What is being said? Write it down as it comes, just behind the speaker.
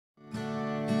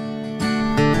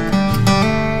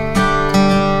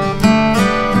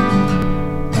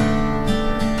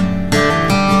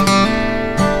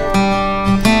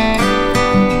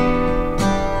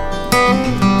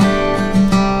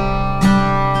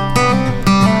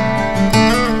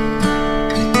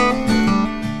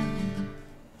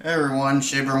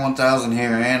everyone, Shaper 1000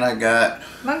 here, and I got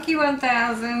Monkey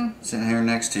 1000 sitting here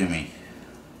next to me.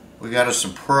 We got a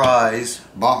surprise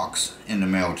box in the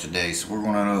mail today, so we're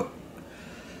gonna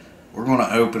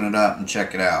open it up and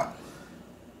check it out.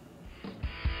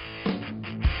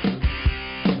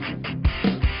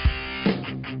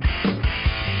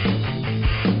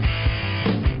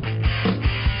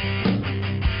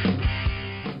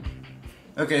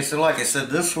 Okay, so like I said,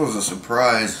 this was a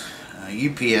surprise.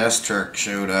 UPS truck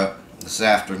showed up this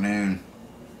afternoon,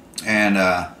 and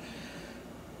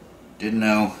didn't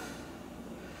know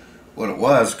what it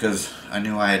was because I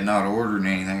knew I had not ordered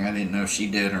anything. I didn't know if she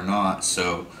did or not,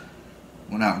 so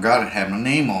went out and got it. It had my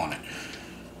name on it,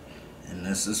 and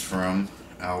this is from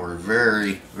our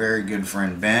very, very good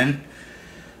friend Ben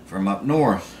from up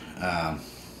north.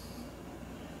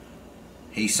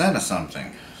 He sent us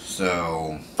something,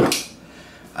 so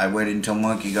I waited until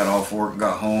Monkey got off work,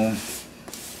 got home,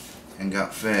 and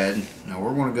got fed. Now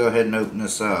we're going to go ahead and open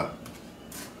this up.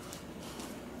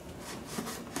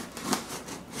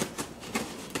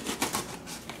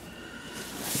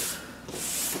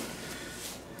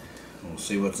 We'll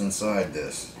see what's inside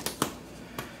this.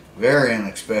 Very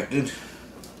unexpected.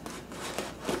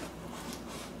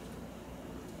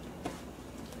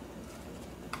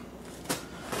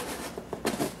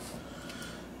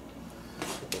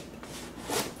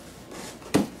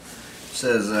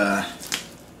 Says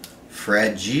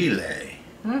Fragile.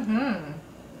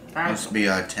 Must be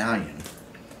Italian.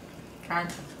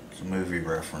 It's a movie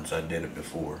reference. I did it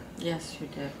before. Yes, you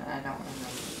did, but I don't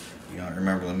remember. You don't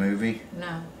remember the movie?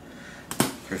 No.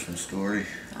 Christmas Story.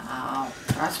 Oh,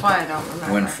 that's why I don't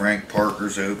remember. When Frank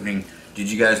Parker's opening. Did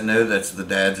you guys know that's the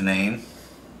dad's name?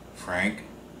 Frank?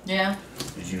 Yeah.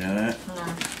 Did you know that? No.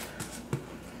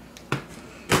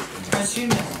 How'd you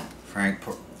know that? Frank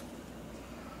Parker.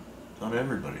 Thought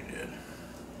everybody did.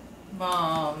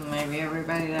 Well, maybe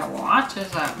everybody that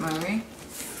watches that movie.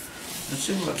 Let's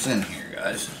see what's in here,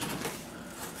 guys.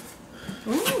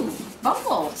 Ooh,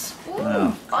 bubbles. Ooh,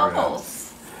 Oh,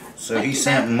 bubbles. So he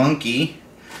sent Monkey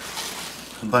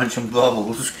a bunch of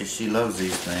bubbles because she loves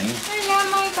these things. I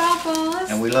got my bubbles.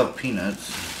 And we love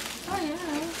peanuts. Oh, yeah.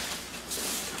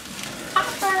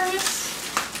 Poppers.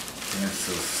 This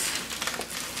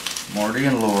is Marty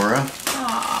and Laura.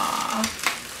 Aww.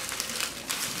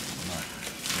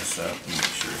 This up and make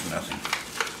sure there's nothing.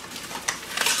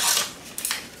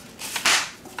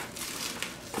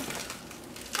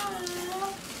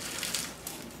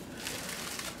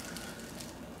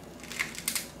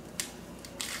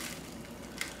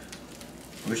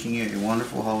 Wishing you a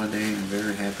wonderful holiday and a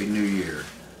very happy new year.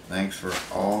 Thanks for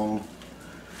all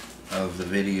of the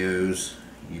videos.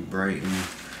 You brighten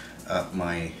up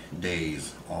my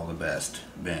days. All the best,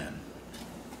 Ben.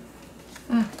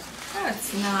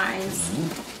 That's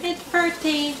nice. It's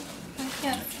pretty. I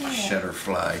can't see it.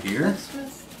 Shutterfly here.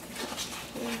 Christmas.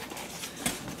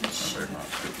 I better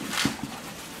not cookie.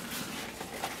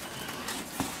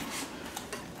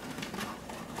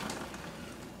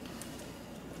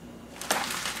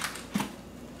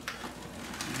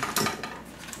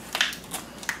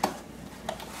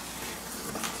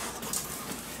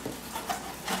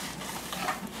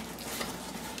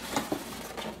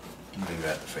 Leave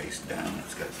that face down.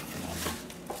 It's got something on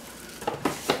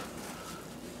it.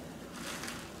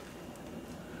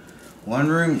 One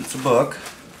room, it's a book.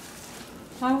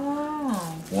 Oh, wow.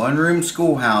 One room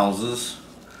schoolhouses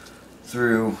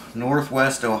through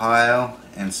Northwest Ohio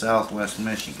and Southwest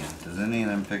Michigan. Does any of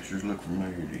them pictures look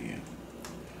familiar to you?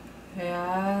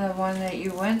 Yeah, the one that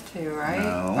you went to, right?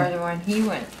 No. Or the one he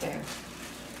went to.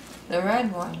 The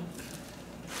red one.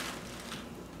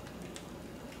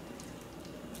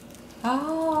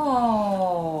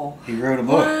 Oh. He wrote a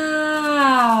book.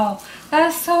 Wow.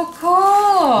 That's so cool.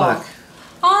 Look.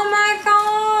 Oh my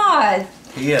God.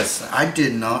 Yes, I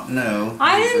did not know.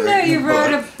 I he was didn't know writing you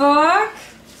wrote a book.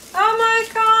 Oh my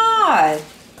God.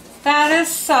 That is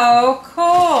so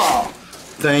cool.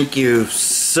 Thank you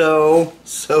so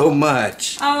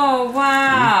much. Oh,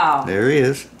 wow. There he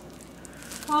is.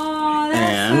 Oh, that's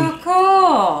And- so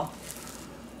cool.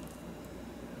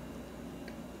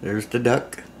 There's the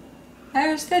duck.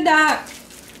 There's the duck.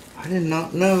 I did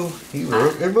not know he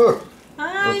wrote a book.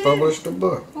 I Or published a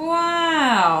book.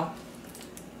 Wow.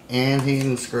 And he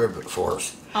inscribed it for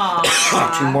us.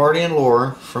 Aww. To Marty and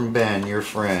Laura from Ben, your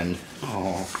friend.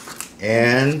 Oh.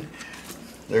 And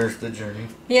there's the journey.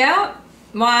 Yep.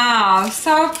 Wow.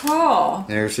 So cool.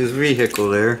 There's his vehicle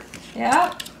there.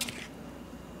 Yep.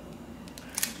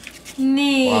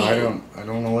 Neat. Well, I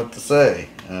don't know what to say.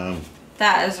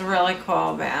 That is really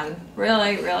cool, man.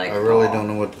 Really, really cool. I really don't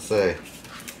know what to say.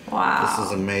 Wow. This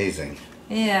is amazing.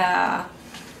 Yeah.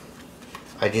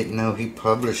 I didn't know he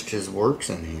published his works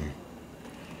in here.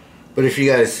 But if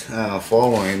you guys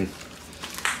follow him,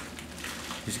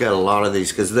 he's got a lot of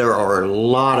these, because there are a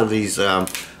lot of these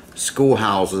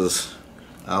schoolhouses,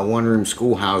 one-room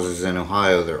schoolhouses in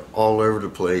Ohio. They're all over the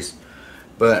place.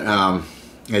 But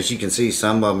as you can see,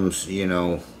 some of them's, you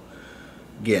know,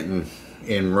 getting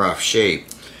in rough shape.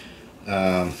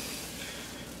 In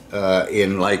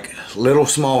like little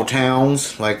small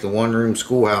towns, like the one-room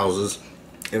schoolhouses,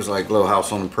 it was like Little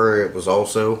House on the Prairie. It was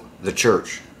also the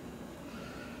church.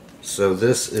 So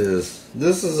this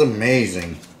is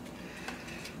amazing.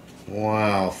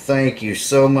 Wow, thank you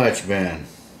so much, Ben.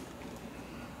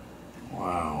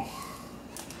 Wow.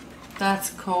 That's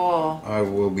cool. I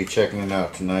will be checking it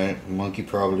out tonight. Monkey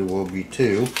probably will be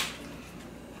too.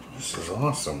 This is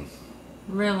awesome.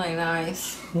 Really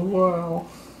nice. Wow.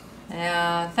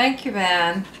 Yeah, thank you,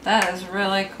 Ben. That is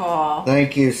really cool.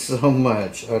 Thank you so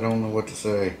much. I don't know what to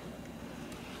say.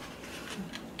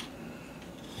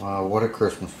 Wow, what a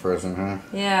Christmas present, huh?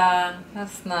 Yeah,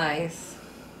 that's nice.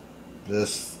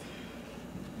 This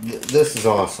is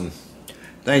awesome.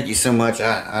 Thank you so much.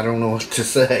 I don't know what to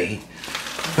say.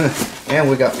 And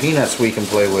we got peanuts we can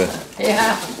play with.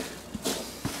 Yeah.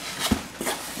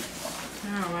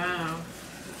 Oh, wow.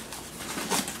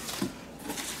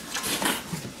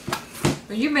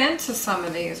 Well, you've been to some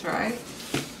of these, right?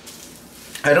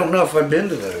 I don't know if I've been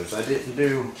to those. I didn't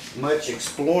do much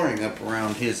exploring up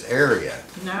around his area.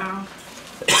 No.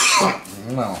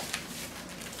 No.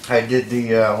 I did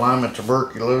the Lyman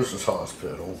Tuberculosis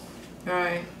Hospital,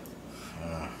 Right.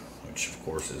 which of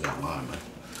course is in Lyman.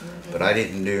 But I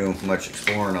didn't do much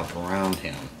exploring up around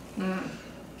him.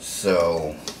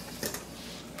 So,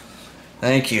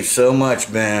 thank you so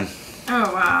much, Ben.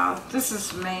 Oh, wow. This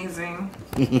is amazing.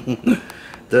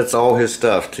 That's all his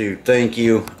stuff, too. Thank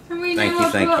you. And we Thank know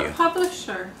you, thank a you.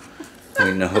 publisher.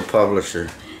 We know a publisher.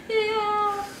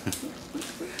 Yeah.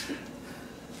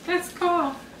 That's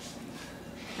cool.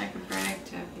 I can brag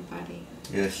to everybody.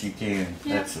 Yes, you can.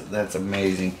 Yep. That's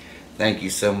amazing. Thank you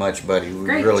so much, buddy. We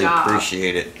Great really job.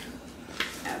 appreciate it.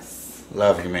 Yes.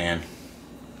 Love you, man.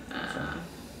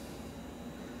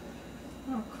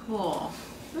 Oh, cool.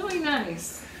 Really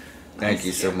nice. Thank Nice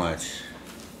you so gift. much.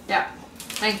 Yeah.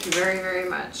 Thank you very, very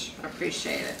much. I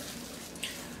appreciate it.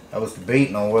 I was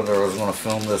debating on whether I was going to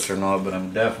film this or not, but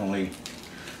I'm definitely,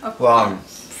 Of well, I'm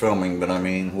course. filming, but I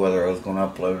mean whether I was going to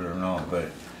upload it or not. But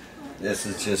this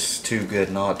is just too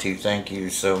good not to. Thank you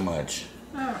so much.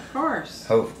 Oh, of course.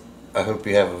 I hope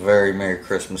you have a very Merry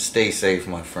Christmas. Stay safe,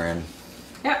 my friend.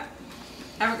 Yep.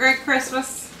 Have a great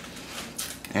Christmas.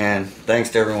 And thanks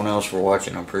to everyone else for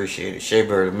watching. I appreciate it. Shea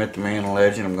Bear, the myth, the man, the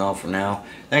legend. I'm gone for now.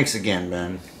 Thanks again,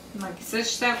 Ben. Like I said,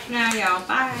 step for now, y'all.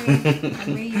 Bye.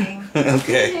 I'm reading.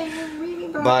 Okay. I'm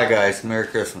reading. Bye, guys. Merry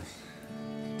Christmas.